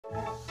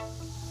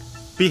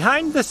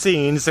Behind the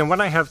scenes, and when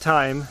I have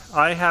time,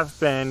 I have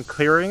been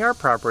clearing our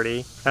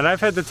property, and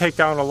I've had to take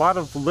down a lot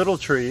of little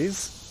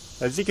trees.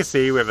 As you can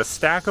see, we have a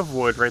stack of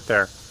wood right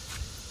there.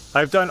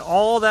 I've done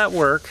all that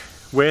work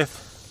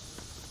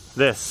with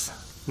this,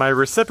 my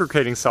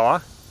reciprocating saw.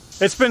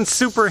 It's been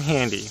super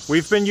handy.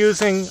 We've been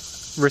using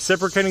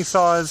reciprocating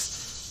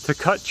saws to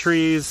cut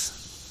trees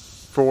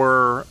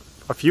for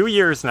a few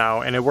years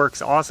now, and it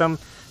works awesome,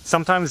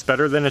 sometimes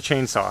better than a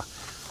chainsaw.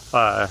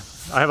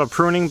 I have a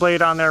pruning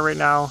blade on there right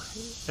now,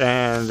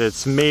 and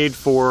it's made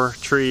for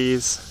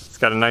trees. It's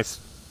got a nice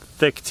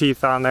thick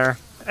teeth on there.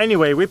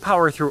 Anyway, we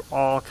power through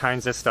all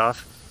kinds of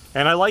stuff,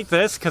 and I like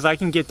this because I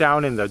can get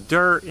down in the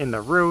dirt, in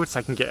the roots.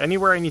 I can get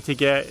anywhere I need to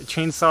get.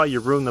 Chainsaw, you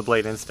ruin the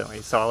blade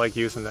instantly, so I like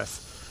using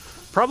this.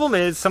 Problem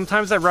is,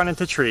 sometimes I run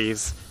into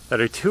trees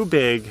that are too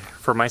big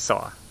for my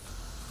saw.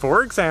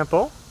 For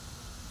example,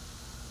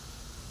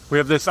 we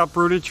have this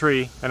uprooted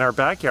tree in our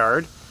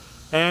backyard,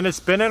 and it's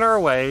been in our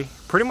way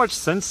pretty much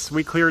since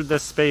we cleared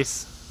this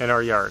space in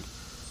our yard,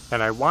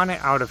 and I want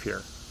it out of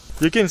here.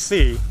 You can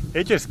see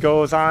it just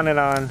goes on and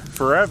on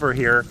forever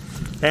here,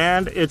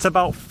 and it's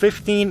about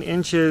 15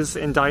 inches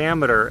in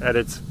diameter at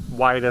its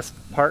widest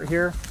part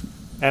here,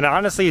 and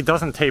honestly it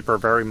doesn't taper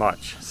very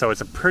much, so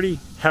it's a pretty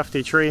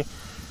hefty tree.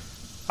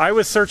 I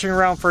was searching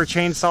around for a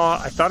chainsaw.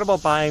 I thought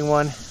about buying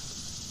one.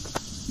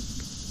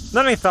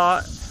 Then I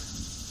thought,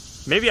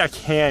 maybe I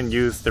can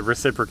use the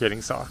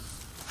reciprocating saw.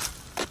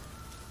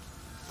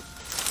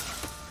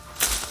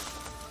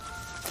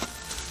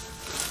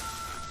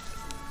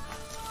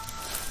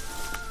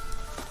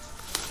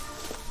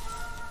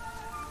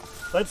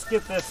 Let's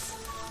get this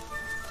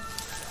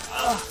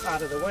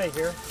out of the way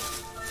here,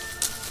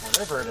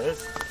 whatever it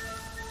is.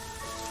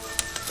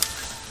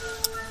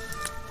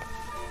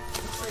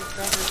 It's like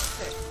rather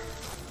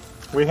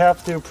thick. We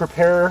have to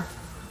prepare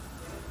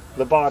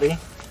the body.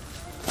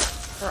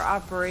 For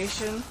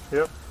operation?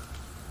 Yep.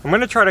 I'm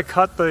going to try to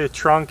cut the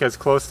trunk as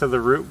close to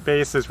the root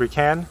base as we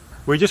can.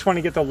 We just want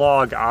to get the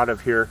log out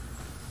of here.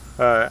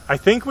 I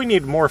think we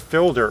need more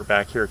fill dirt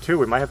back here too.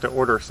 We might have to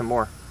order some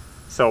more.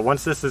 So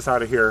once this is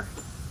out of here,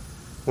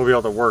 we'll be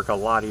able to work a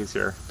lot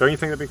easier. Don't you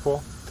think that'd be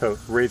cool to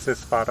raise this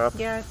spot up?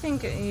 Yeah, I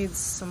think it needs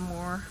some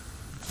more.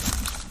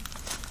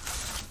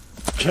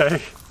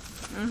 Okay.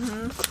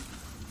 Mm-hmm.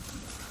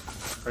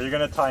 Are you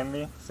going to time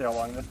me? See how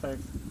long this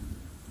takes?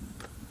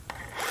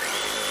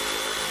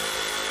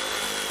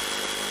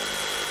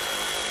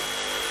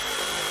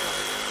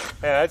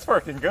 Yeah, it's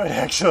working good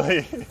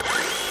actually.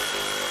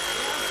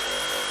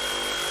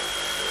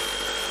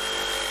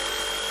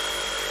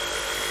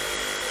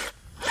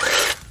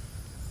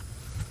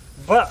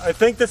 But I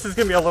think this is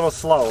going to be a little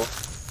slow.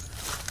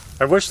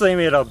 I wish they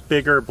made a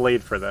bigger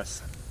blade for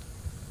this.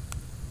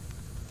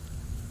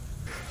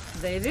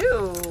 They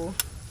do.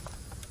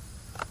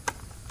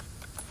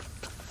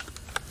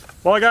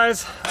 Well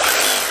guys,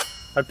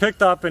 I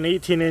picked up an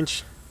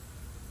 18-inch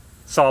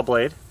saw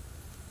blade.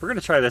 We're going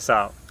to try this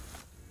out.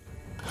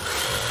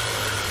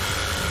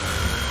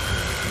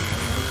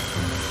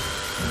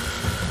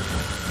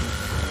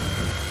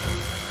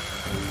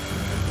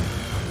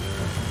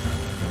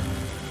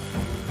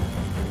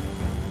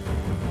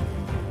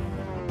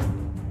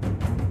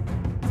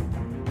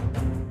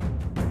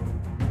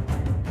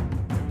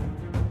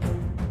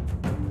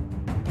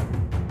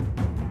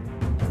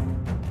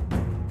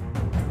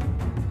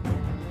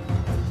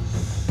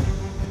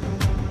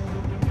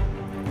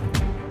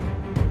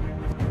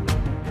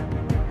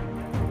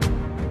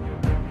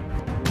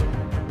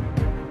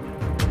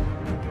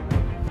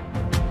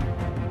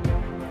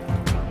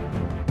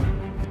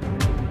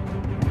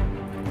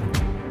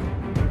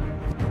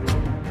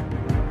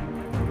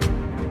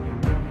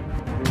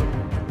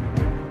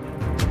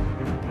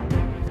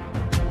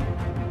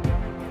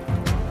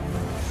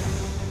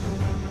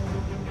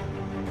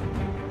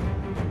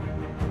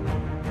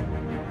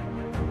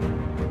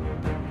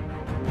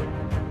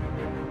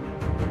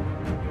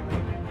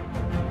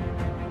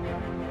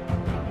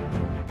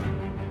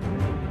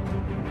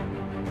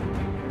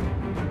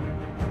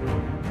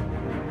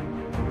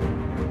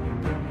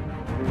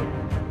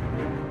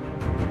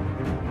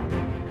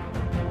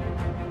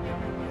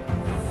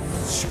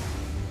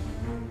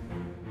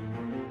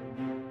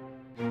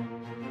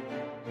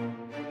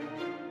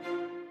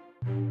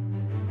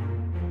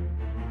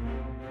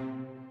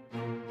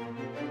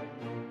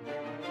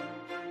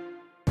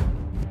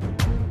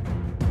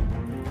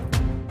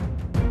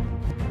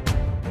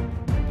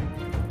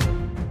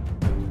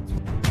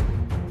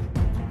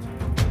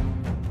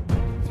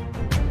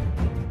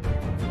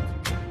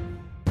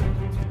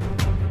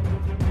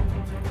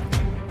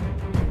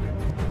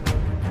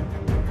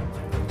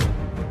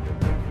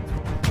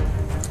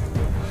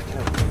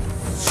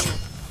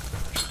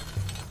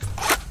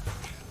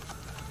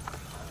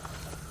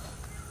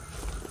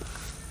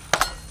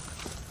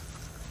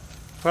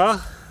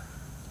 Well,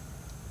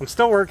 I'm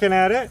still working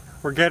at it.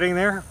 We're getting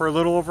there. We're a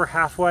little over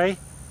halfway.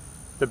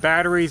 The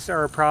batteries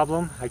are a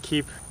problem. I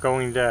keep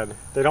going dead.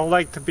 They don't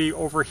like to be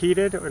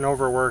overheated and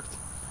overworked.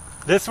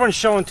 This one's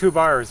showing 2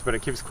 bars, but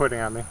it keeps quitting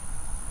on me.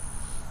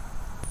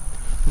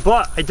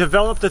 But I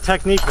developed a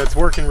technique that's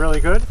working really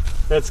good.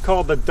 It's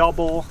called the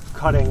double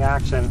cutting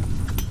action.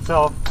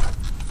 So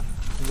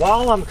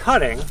while I'm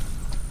cutting,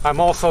 I'm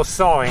also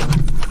sawing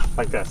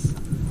like this.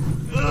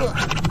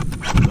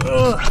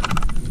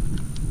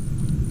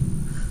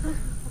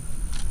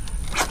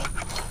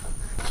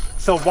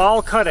 So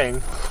while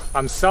cutting,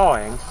 I'm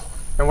sawing,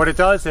 and what it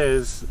does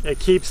is it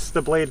keeps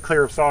the blade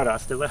clear of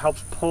sawdust. It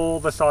helps pull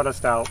the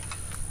sawdust out,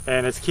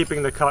 and it's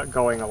keeping the cut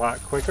going a lot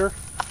quicker.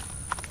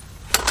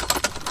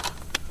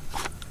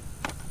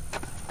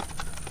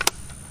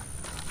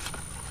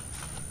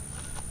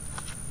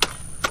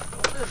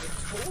 Hopefully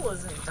the tool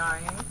isn't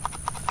dying.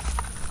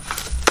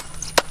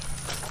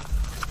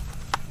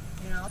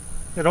 You know?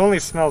 It only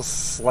smells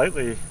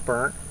slightly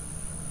burnt.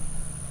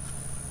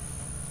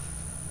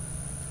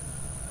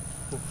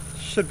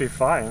 Should be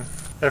fine.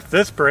 If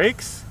this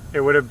breaks,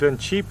 it would have been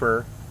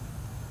cheaper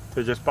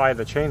to just buy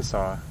the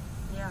chainsaw.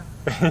 Yeah.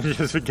 And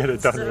just get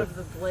it done Instead with. of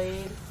the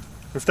blade.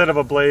 Instead of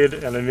a blade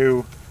and a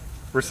new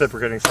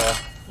reciprocating saw.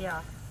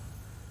 Yeah.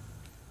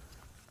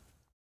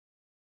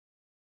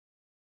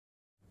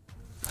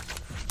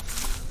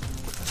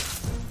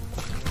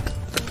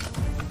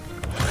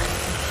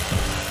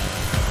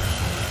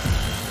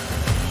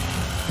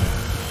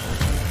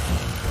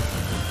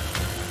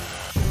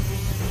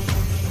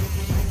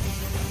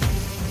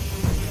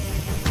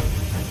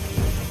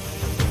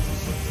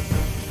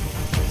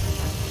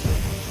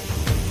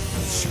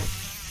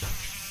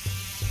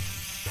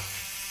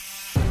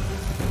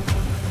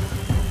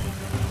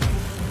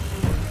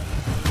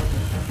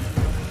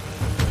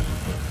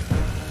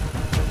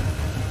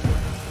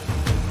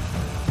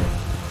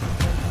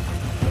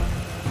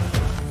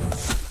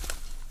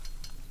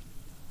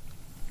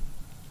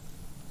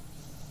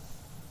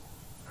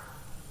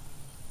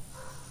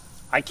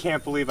 I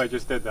can't believe I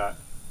just did that.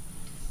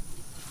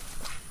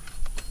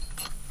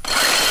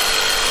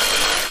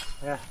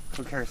 Yeah,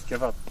 who cares?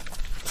 Give up.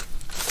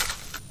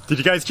 Did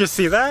you guys just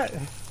see that?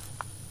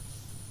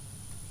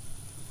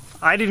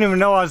 I didn't even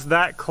know I was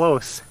that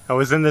close. I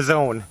was in the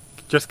zone,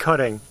 just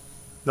cutting.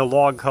 The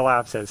log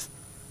collapses.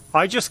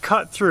 I just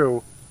cut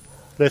through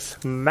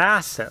this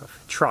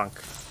massive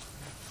trunk.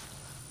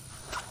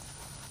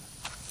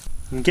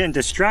 I'm getting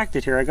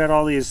distracted here. I got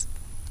all these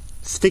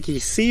sticky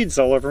seeds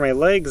all over my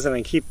legs and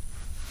I keep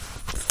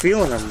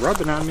feeling them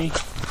rubbing on me.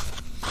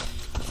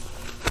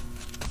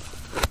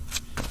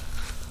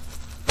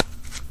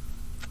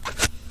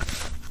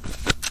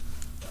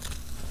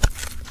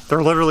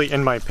 They're literally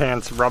in my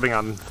pants rubbing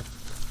on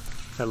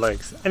my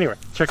legs. Anyway,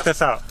 check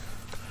this out.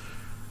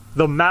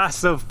 The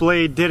massive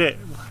blade did it.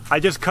 I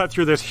just cut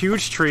through this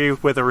huge tree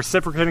with a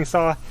reciprocating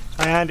saw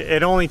and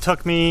it only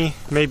took me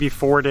maybe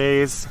 4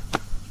 days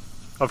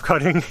of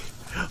cutting.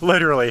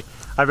 Literally,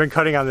 I've been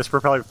cutting on this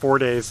for probably 4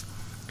 days.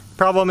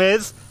 Problem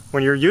is,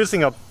 when you're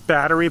using a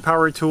battery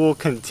powered tool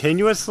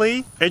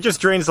continuously, it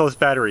just drains those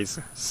batteries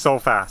so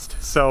fast.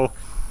 So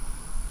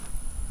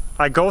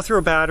I go through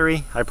a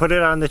battery, I put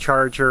it on the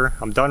charger,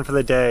 I'm done for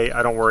the day,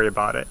 I don't worry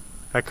about it.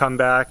 I come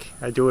back,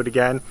 I do it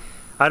again.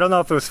 I don't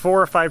know if it was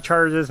 4 or 5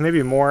 charges,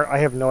 maybe more, I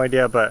have no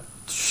idea, but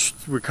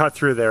we cut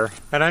through there.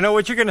 And I know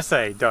what you're gonna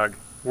say, Doug.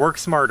 Work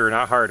smarter,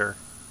 not harder.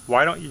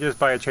 Why don't you just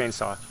buy a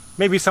chainsaw?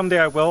 Maybe someday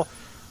I will.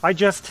 I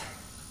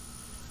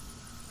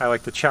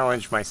like to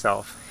challenge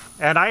myself.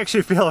 And I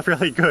actually feel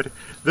really good.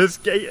 This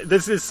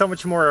is so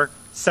much more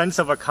sense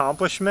of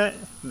accomplishment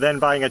than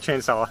buying a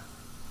chainsaw.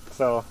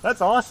 So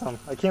that's awesome.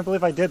 I can't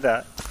believe I did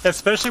that.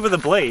 Especially with a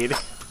blade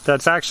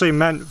that's actually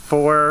meant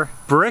for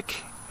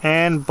brick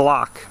and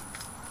block.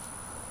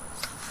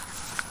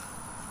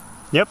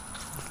 Yep.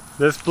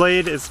 This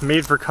blade is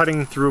made for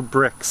cutting through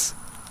bricks.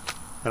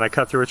 And I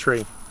cut through a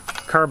tree.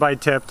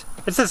 Carbide tipped.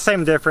 It's the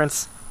same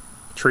difference.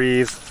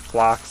 Trees,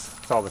 blocks,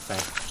 it's all the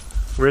same.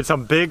 We had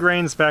some big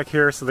rains back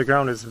here, so the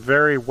ground is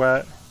very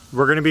wet.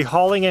 We're gonna be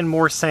hauling in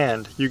more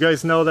sand. You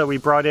guys know that we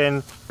brought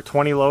in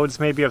 20 loads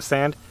maybe of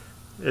sand.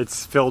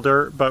 It's fill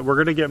dirt, but we're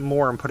gonna get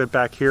more and put it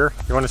back here.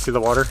 You wanna see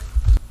the water?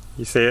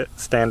 You see it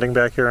standing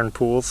back here in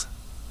pools?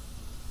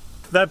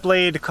 That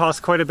blade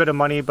cost quite a bit of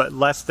money, but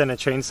less than a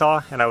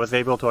chainsaw, and I was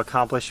able to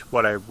accomplish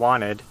what I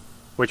wanted,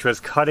 which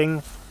was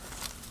cutting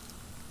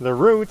the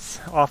roots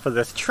off of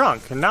this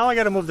trunk. And now I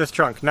gotta move this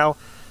trunk. Now,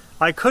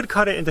 I could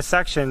cut it into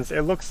sections.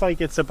 It looks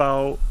like it's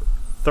about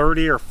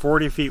 30 or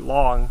 40 feet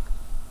long.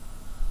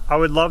 I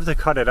would love to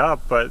cut it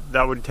up, but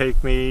that would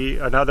take me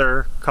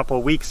another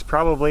couple weeks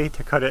probably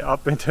to cut it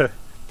up into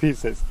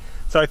pieces.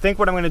 So I think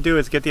what I'm gonna do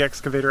is get the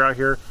excavator out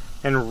here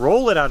and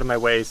roll it out of my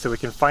way so we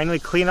can finally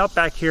clean up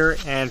back here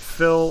and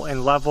fill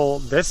and level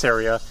this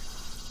area,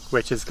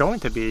 which is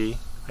going to be,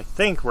 I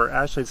think, where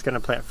Ashley's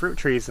gonna plant fruit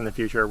trees in the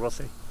future. We'll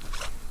see.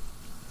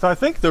 So I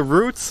think the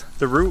root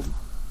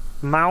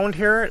mound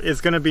here is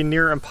going to be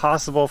near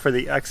impossible for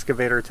the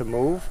excavator to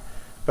move,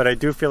 but I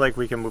do feel like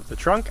we can move the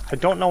trunk. I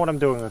don't know what I'm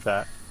doing with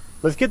that.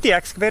 Let's get the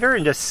excavator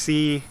and just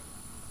see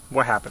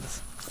what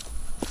happens.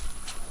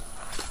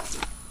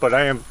 But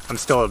I'm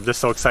still just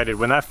so excited.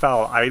 When that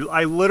fell,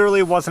 I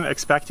literally wasn't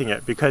expecting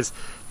it, because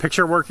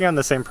picture working on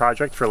the same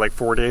project for like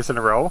 4 days in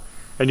a row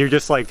and you're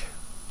just like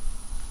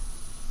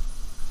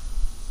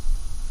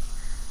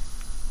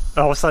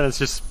all of a sudden it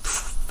just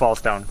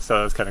falls down.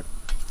 So it's kind of...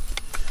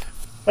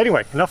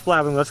 Anyway, enough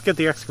blabbing. Let's get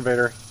the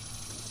excavator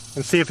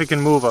and see if it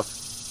can move a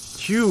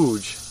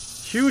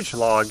huge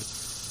log.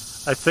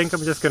 I think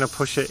I'm just going to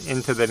push it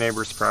into the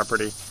neighbor's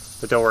property.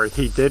 But don't worry,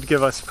 he did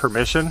give us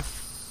permission.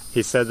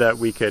 He said that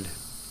we could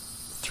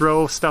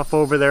throw stuff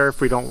over there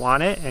if we don't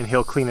want it, and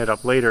he'll clean it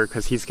up later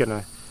because he's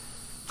gonna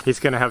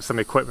have some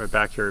equipment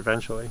back here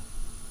eventually.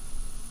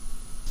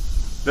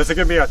 This is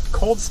gonna be a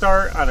cold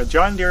start on a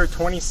John Deere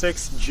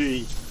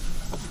 26G.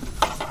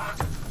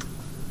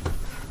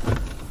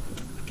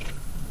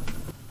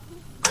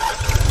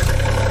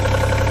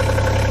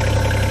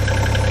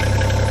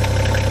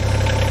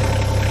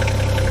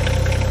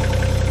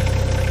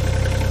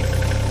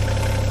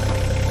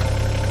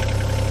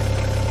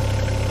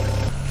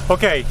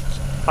 Okay,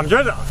 I'm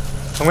going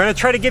to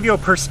try to give you a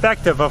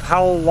perspective of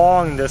how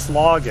long this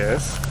log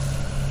is.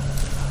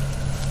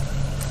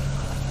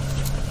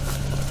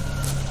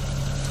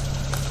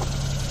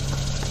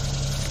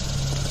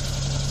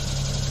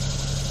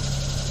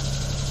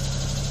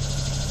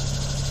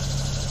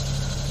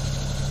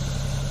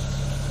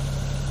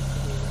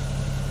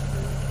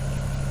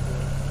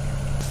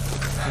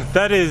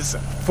 That is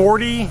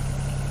 40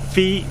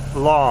 feet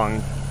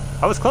long.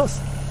 I was close.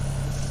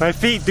 My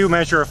feet do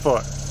measure a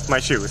foot. My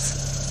shoes.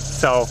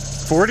 So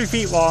 40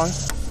 feet long,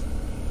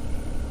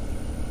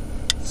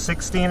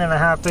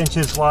 16.5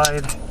 inches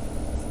wide,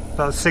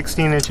 about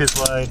 16 inches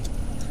wide,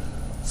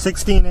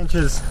 16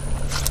 inches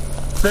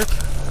thick.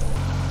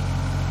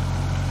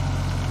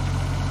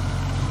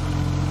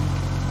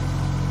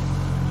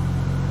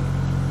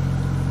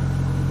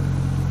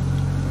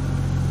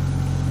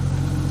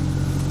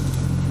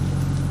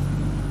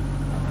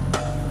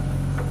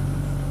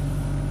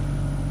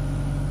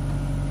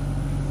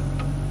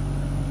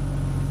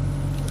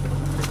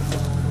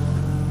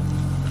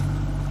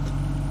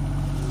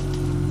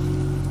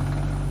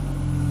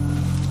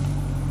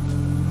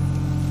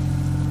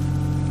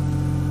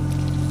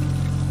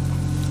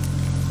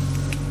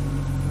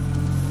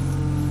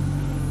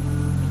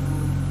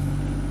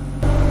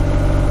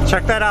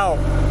 Check that out.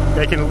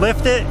 They can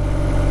lift it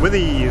with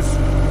ease.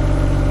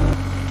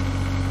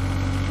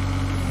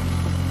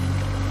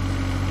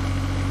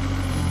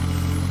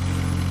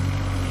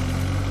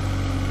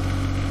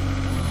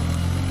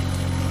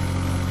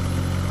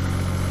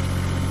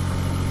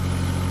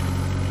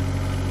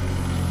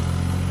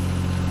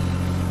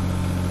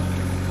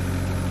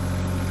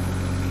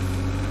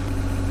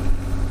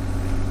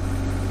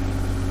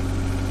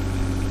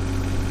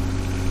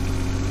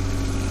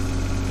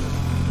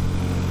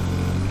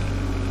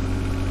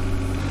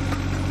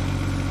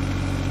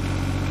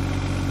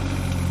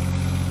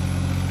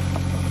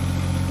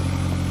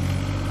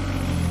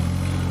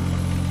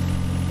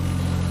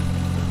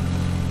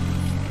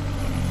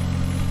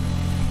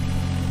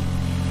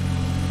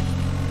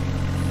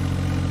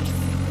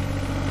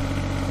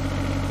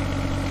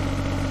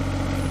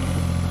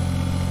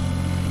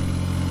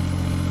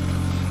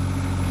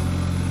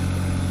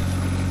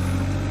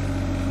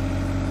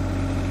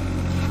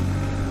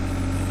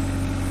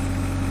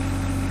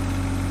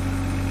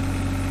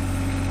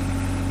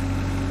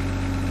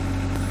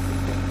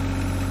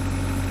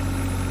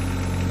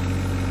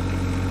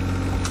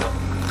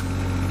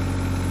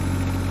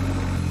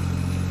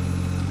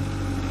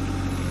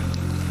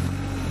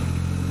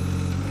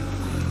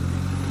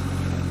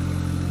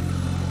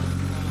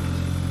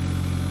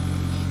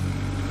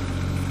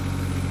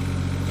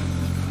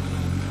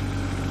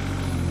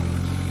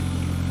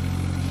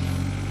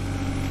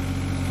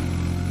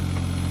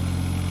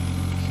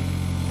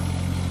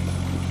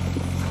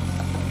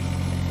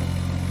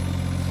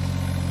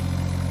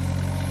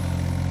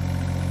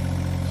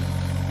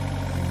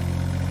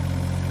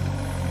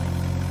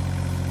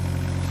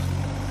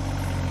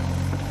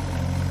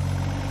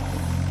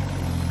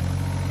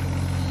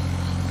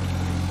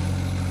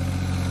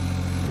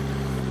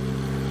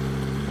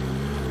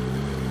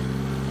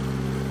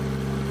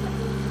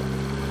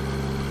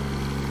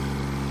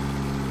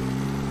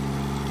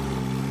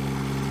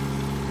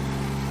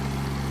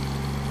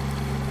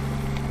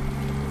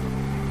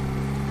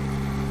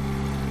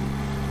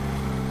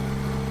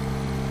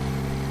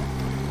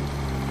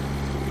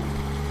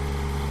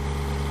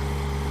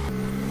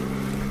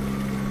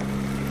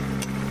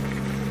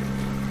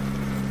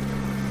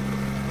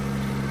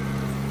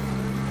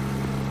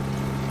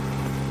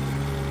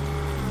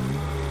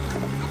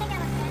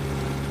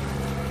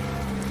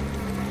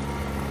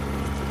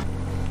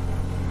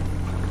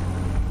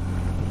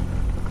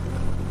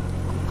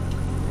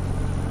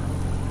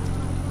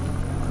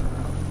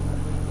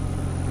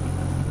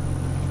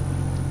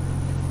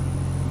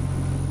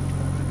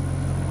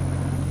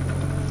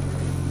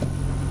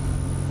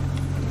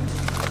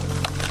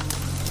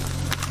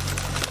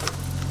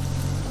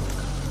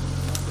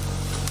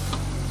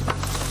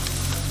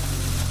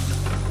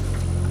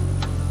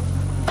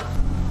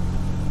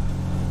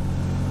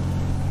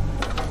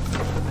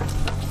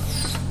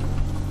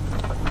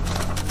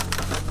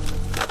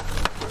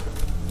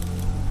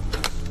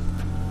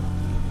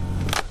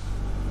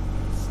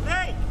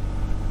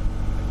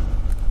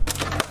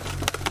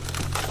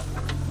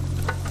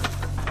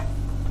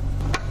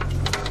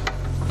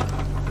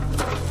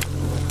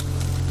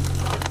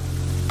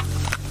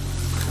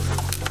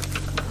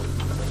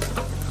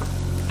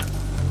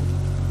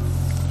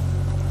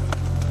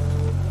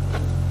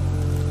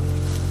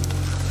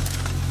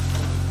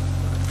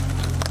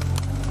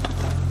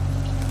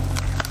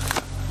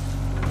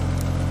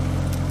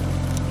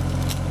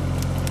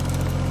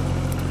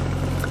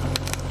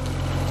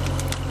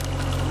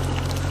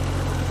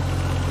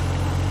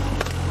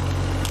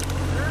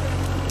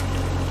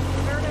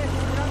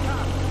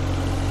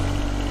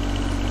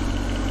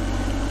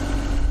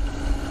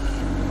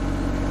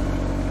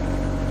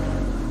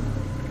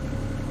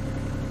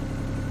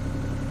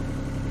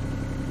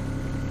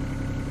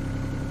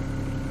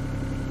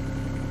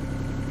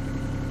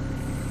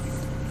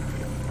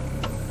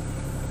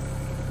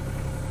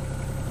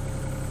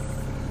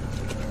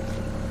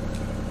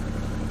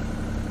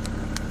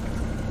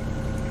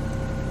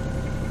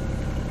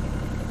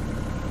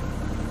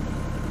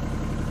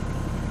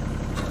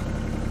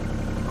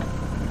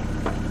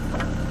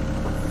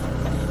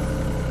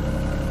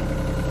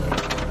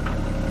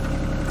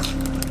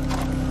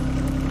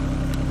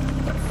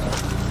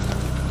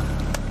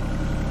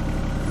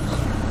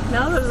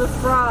 Now there's a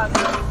frog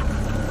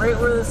right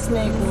where the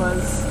snake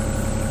was.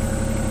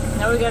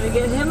 Now we gotta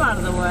get him out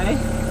of the way.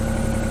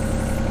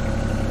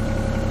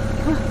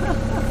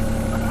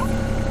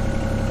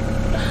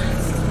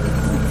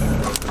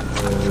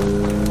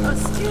 A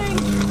stink!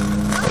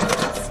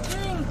 A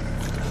stink!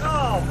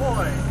 Oh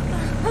boy!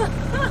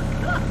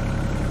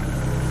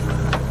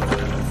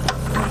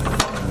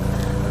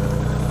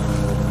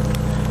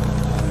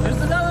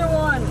 There's another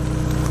one!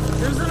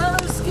 There's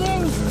another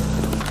skink!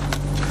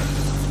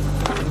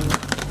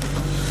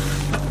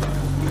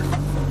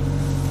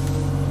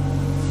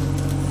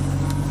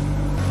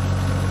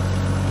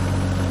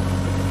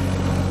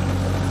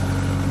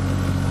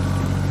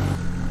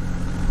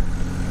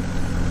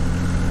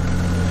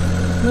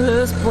 Look at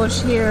this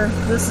bush here.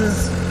 This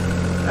is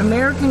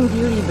American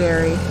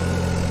Beautyberry.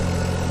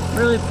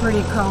 Really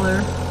pretty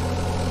color.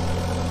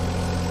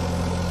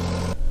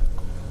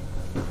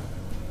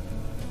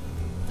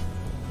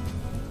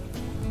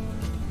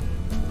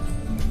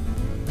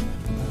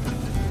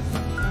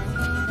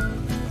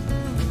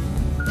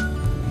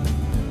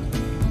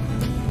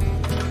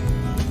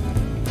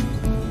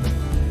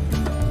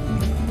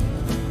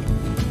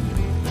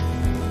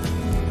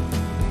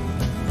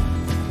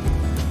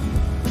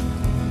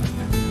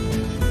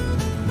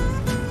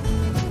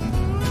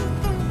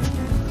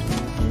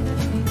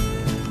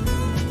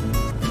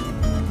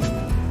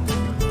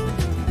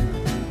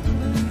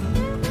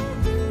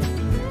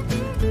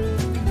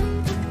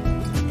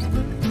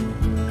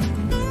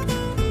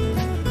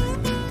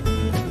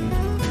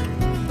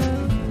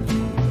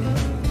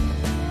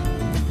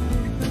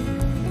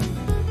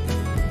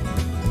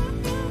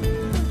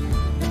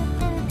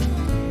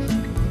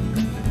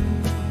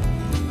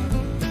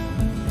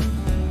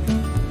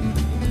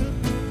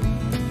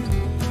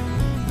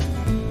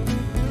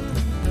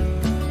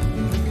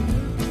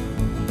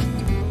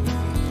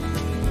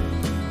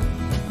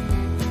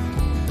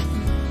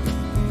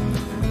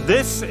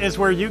 This is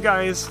where you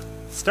guys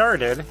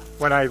started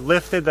when I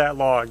lifted that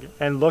log,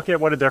 and look at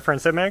what a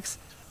difference it makes.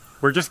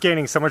 We're just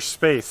gaining so much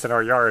space in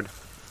our yard.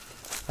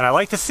 And I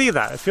like to see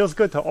that. It feels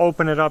good to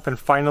open it up and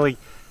finally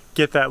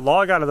get that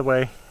log out of the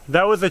way.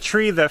 That was a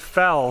tree that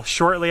fell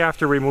shortly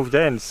after we moved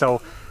in, so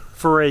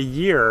for a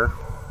year,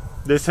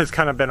 this has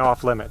kind of been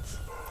off limits.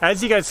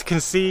 As you guys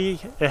can see,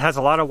 it has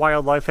a lot of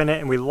wildlife in it,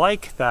 and we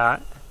like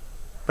that,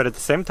 but at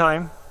the same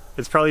time,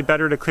 it's probably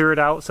better to clear it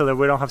out so that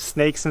we don't have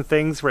snakes and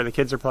things where the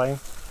kids are playing.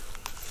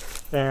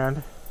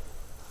 And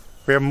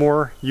we have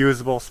more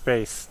usable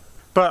space.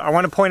 But I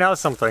want to point out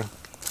something.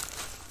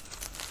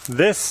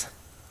 This,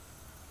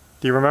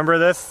 do you remember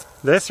this?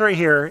 This right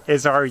here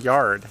is our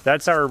yard.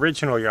 That's our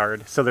original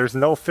yard. So there's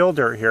no fill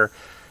dirt here.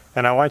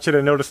 And I want you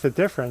to notice the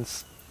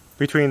difference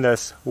between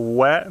this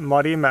wet,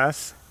 muddy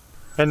mess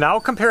and now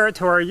compare it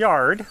to our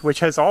yard, which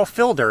has all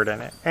fill dirt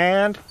in it.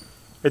 And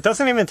it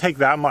doesn't even take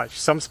that much.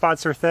 Some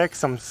spots are thick,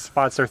 some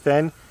spots are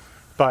thin,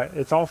 but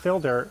it's all fill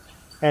dirt.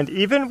 And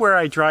even where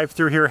I drive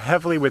through here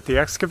heavily with the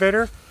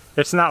excavator,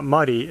 it's not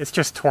muddy, it's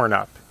just torn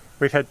up.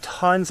 We've had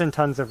tons and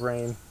tons of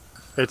rain.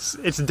 It's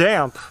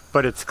damp,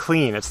 but it's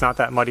clean. It's not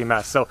that muddy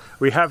mess. So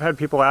we have had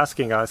people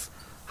asking us,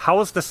 how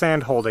is the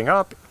sand holding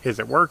up? Is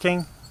it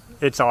working?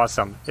 It's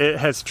awesome. It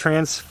has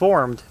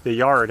transformed the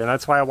yard, and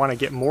that's why I want to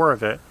get more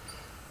of it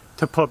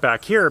to put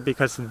back here,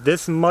 because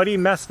this muddy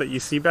mess that you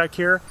see back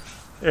here,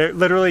 it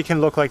literally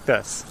can look like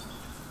this.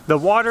 The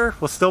water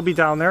will still be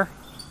down there,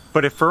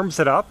 but it firms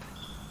it up.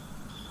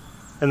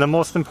 And the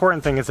most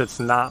important thing is it's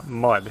not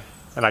mud,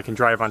 and I can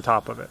drive on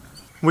top of it.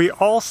 We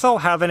also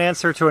have an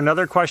answer to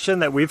another question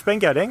that we've been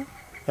getting,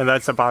 and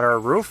that's about our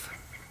roof.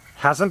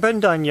 Hasn't been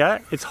done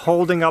yet. It's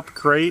holding up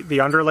great. The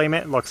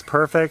underlayment looks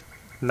perfect,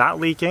 not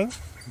leaking,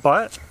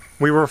 but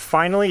we were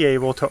finally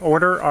able to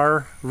order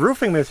our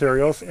roofing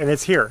materials, and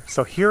it's here.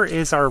 So here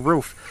is our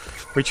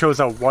roof. We chose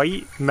a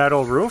white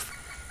metal roof,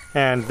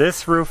 and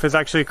this roof is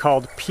actually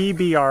called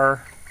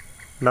PBR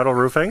metal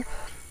roofing.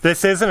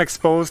 This is an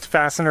exposed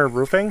fastener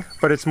roofing,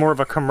 but it's more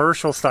of a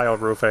commercial style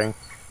roofing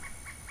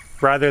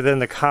rather than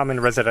the common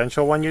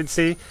residential one you'd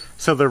see.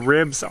 So the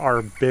ribs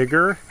are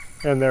bigger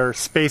and they're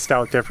spaced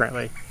out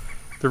differently.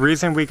 The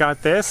reason we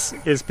got this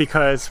is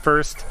because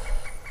first,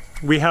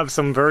 we have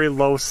some very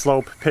low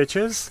slope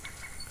pitches.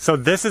 So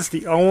this is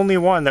the only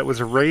one that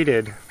was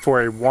rated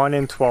for a 1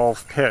 in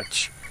 12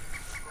 pitch.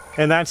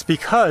 And that's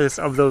because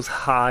of those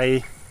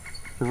high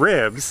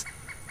ribs.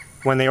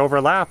 When they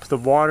overlap, the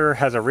water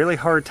has a really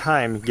hard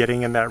time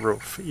getting in that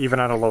roof, even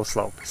on a low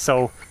slope.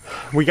 So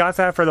we got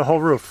that for the whole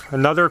roof.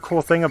 Another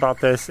cool thing about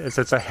this is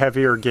it's a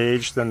heavier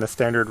gauge than the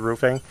standard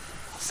roofing.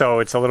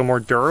 So it's a little more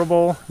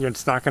durable.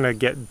 It's not going to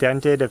get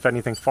dented if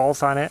anything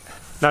falls on it.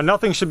 Now,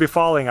 nothing should be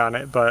falling on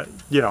it, but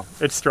you know,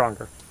 it's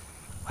stronger.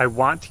 I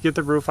want to get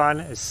the roof on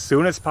as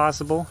soon as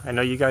possible. I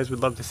know you guys would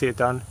love to see it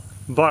done,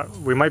 but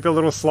we might be a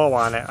little slow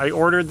on it. I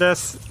ordered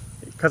this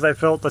because I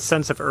felt a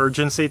sense of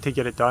urgency to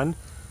get it done.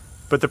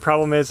 But the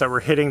problem is that we're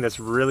hitting this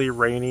really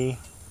rainy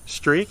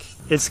streak.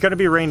 It's going to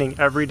be raining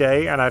every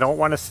day, and I don't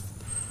want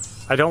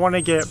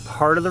to get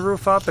part of the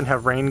roof up and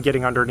have rain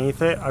getting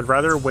underneath it. I'd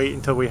rather wait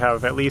until we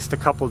have at least a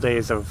couple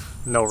days of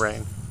no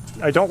rain.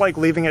 I don't like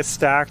leaving it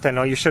stacked. I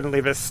know you shouldn't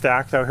leave it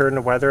stacked out here in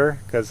the weather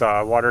because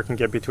water can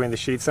get between the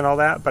sheets and all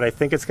that, but I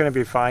think it's going to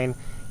be fine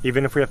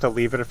even if we have to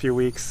leave it a few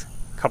weeks,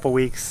 couple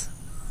weeks,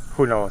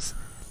 who knows.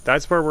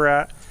 That's where we're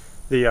at.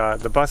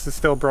 The bus is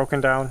still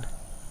broken down,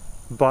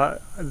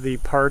 but the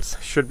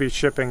parts should be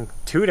shipping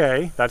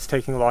today. That's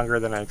taking longer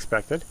than I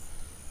expected.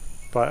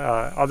 But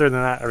other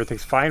than that,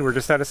 everything's fine. We're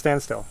just at a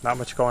standstill. Not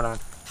much going on.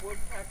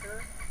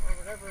 Woodpecker, or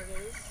whatever it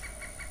is.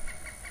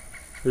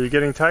 Are you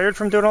getting tired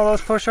from doing all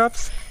those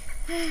push-ups?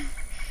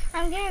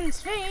 I'm getting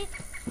straight.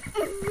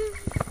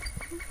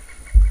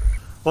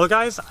 Well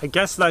guys, I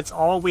guess that's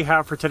all we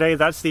have for today.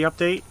 That's the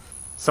update.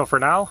 So for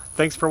now,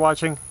 thanks for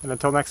watching, and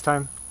until next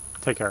time,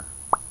 take care.